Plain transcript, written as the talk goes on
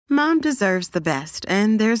Mom deserves the best,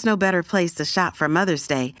 and there's no better place to shop for Mother's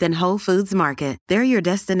Day than Whole Foods Market. They're your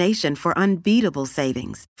destination for unbeatable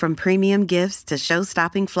savings, from premium gifts to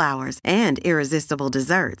show-stopping flowers and irresistible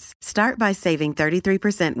desserts. Start by saving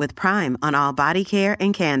 33% with Prime on all body care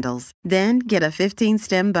and candles. Then get a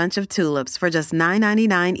 15-stem bunch of tulips for just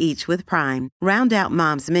 $9.99 each with Prime. Round out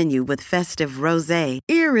Mom's menu with festive rosé,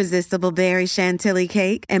 irresistible berry chantilly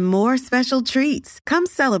cake, and more special treats. Come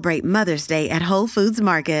celebrate Mother's Day at Whole Foods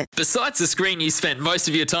Market. Besides the screen you spent most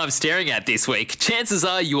of your time staring at this week, chances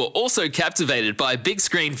are you are also captivated by a big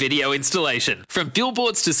screen video installation. From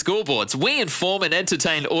billboards to scoreboards, we inform and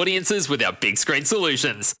entertain audiences with our big screen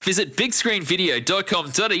solutions. Visit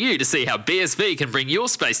bigscreenvideo.com.au to see how BSV can bring your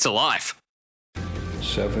space to life.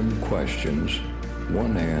 7 questions,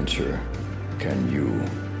 1 answer. Can you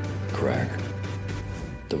crack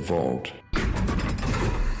the vault?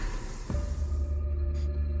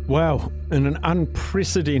 Wow, in an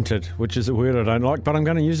unprecedented, which is a word I don't like, but I'm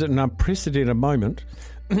going to use it in an unprecedented moment,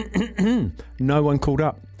 no one called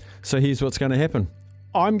up. So here's what's going to happen.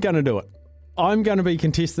 I'm going to do it. I'm going to be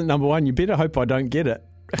contestant number 1. You better hope I don't get it.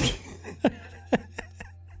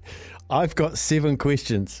 I've got 7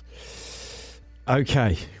 questions.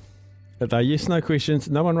 Okay. Are they yes-no questions?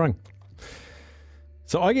 No one rang.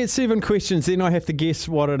 So I get 7 questions, then I have to guess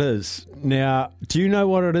what it is. Now, do you know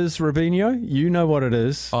what it is, Rubinho? You know what it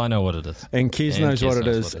is. I know what it is. And Kez knows what it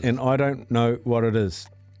is, and I don't know what it is.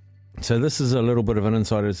 So this is a little bit of an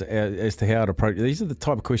insight as to how to approach. These are the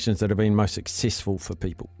type of questions that have been most successful for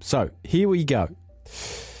people. So here we go.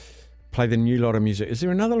 Play the new lot of music. Is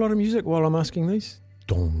there another lot of music while I'm asking these?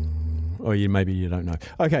 Dong. Oh, yeah, maybe you don't know.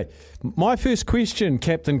 Okay, my first question,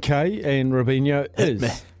 Captain K and Rubinho,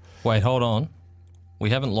 is... Wait, hold on. We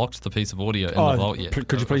haven't locked the piece of audio in the vault yet.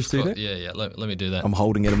 Could you please do that? Yeah. Let me do that. I'm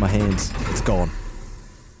holding it in my hands. It's gone.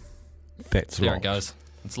 That's There locked. it goes.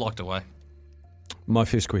 It's locked away. My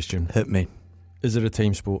first question. Hit me. Is it a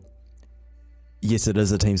team sport? Yes, it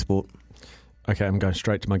is a team sport. Okay, I'm going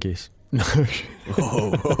straight to my guess. No.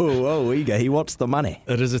 Whoa, here you go. He wants the money.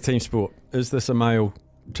 It is a team sport. Is this a male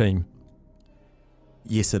team?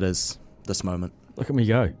 Yes, it is. This moment. Look at me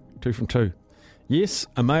go. 2 from 2. Yes,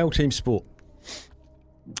 a male team sport.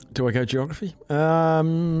 Do I go geography?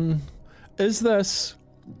 Is this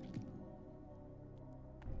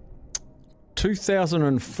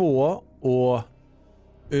 2004 or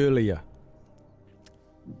earlier?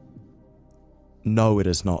 No, it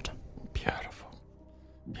is not. Beautiful.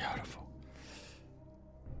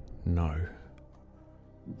 No.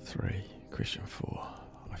 3. Question 4.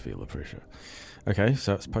 I feel the pressure. Okay,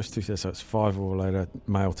 so it's post-2000, so it's 5 or later,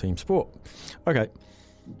 male team sport. Okay.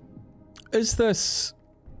 Is this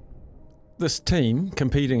team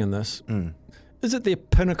competing in this, is it their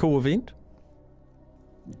pinnacle event?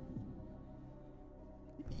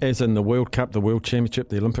 As in the World Cup, the World Championship,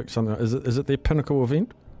 the Olympics, something? Is it their pinnacle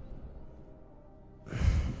event?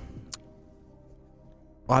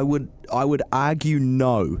 I would argue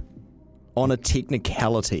no on a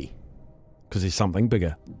technicality. Because there's something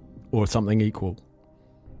bigger or something equal?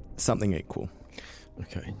 Something equal.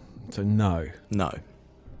 Okay, so no. No.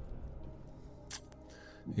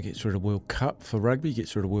 He gets rid of World Cup for rugby, he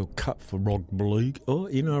gets rid of World Cup for rugby league. Oh,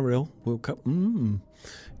 NRL, World Cup.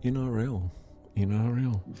 NRL.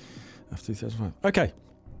 After 2005. Okay.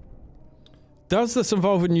 Does this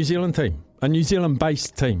involve a New Zealand team? A New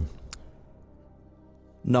Zealand-based team?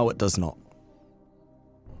 No, it does not.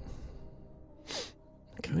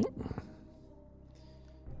 Okay.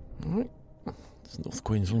 All right. It's North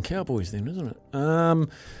Queensland Cowboys then, isn't it?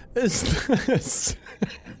 Is this...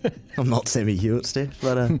 I'm not Sammy Hewitt, Steph,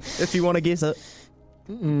 but if you want to guess it,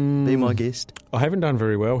 be my guest. I haven't done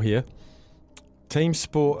very well here. Team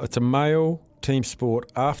sport, it's a male team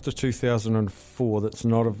sport after 2004 that's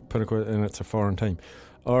not a pinnacle and it's a foreign team.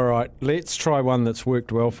 All right, let's try one that's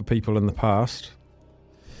worked well for people in the past.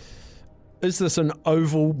 Is this an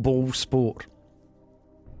oval ball sport?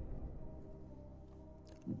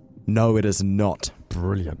 No, it is not.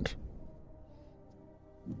 Brilliant.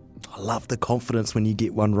 I love the confidence when you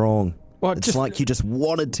get one wrong. Well, it's like you just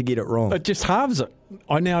wanted to get it wrong. It just halves it.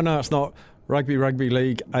 I now know it's not rugby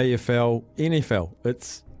league, AFL, NFL.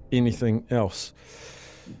 It's anything else.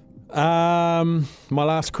 My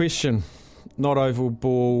last question. Not oval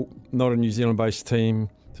ball, not a New Zealand-based team.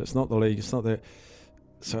 So it's not the league, it's not that.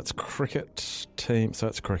 So it's cricket team. So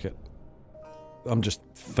it's cricket. I'm just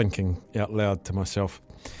thinking out loud to myself.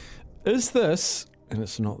 Is this, and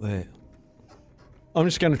it's not that. I'm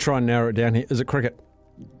just going to try and narrow it down here. Is it cricket?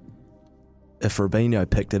 If Rubinho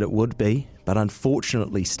picked it, it would be. But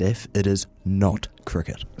unfortunately, Steph, it is not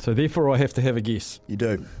cricket. So therefore I have to have a guess. You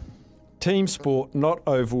do. team sport, not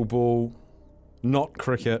oval ball, not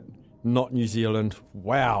cricket, not New Zealand.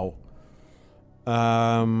 Wow.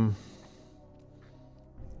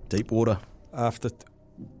 Deep water.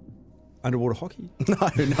 Underwater hockey? No,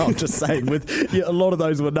 I'm just saying. A lot of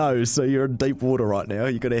those were no's, so you're in deep water right now.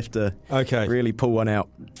 You're going to have to really pull one out.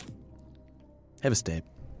 Have a stab.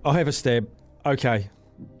 I'll have a stab. Okay.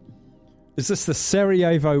 Is this the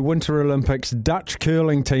Sarajevo Winter Olympics Dutch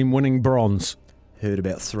curling team winning bronze? Heard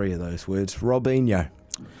about 3 of those words. Robinho.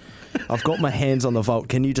 I've got my hands on the vault.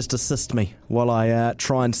 Can you just assist me while I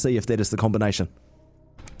try and see if that is the combination?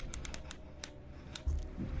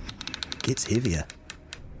 Gets heavier.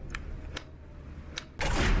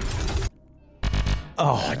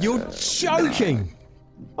 Oh, you're joking!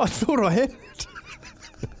 I thought I had it.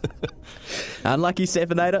 Unlucky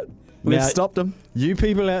Sapinator. We've stopped him. You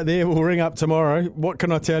people out there will ring up tomorrow. What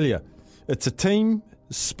can I tell you? It's a team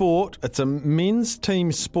sport. It's a men's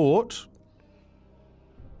team sport.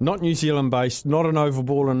 Not New Zealand based, not an oval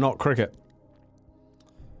ball and not cricket.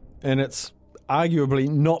 And it's arguably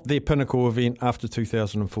not their pinnacle event after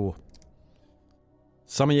 2004.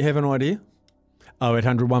 Some of you have an idea?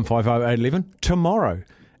 0800 150 811 tomorrow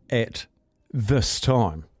at this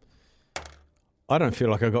time. I don't feel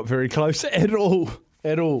like I got very close at all.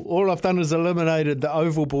 All I've done is eliminated the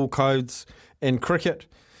oval ball codes and cricket.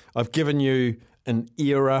 I've given you an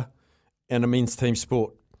era and a men's team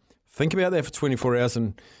sport. Think about that for 24 hours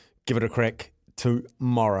and give it a crack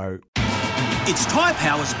tomorrow. It's Tyre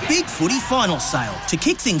Power's Big Footy Final Sale. To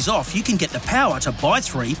kick things off, you can get the power to buy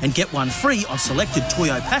 3 and get 1 free on selected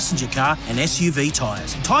Toyo passenger car and SUV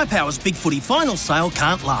tyres. Tyre Power's Big Footy Final Sale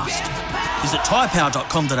can't last. Visit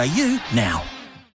tyrepower.com.au now.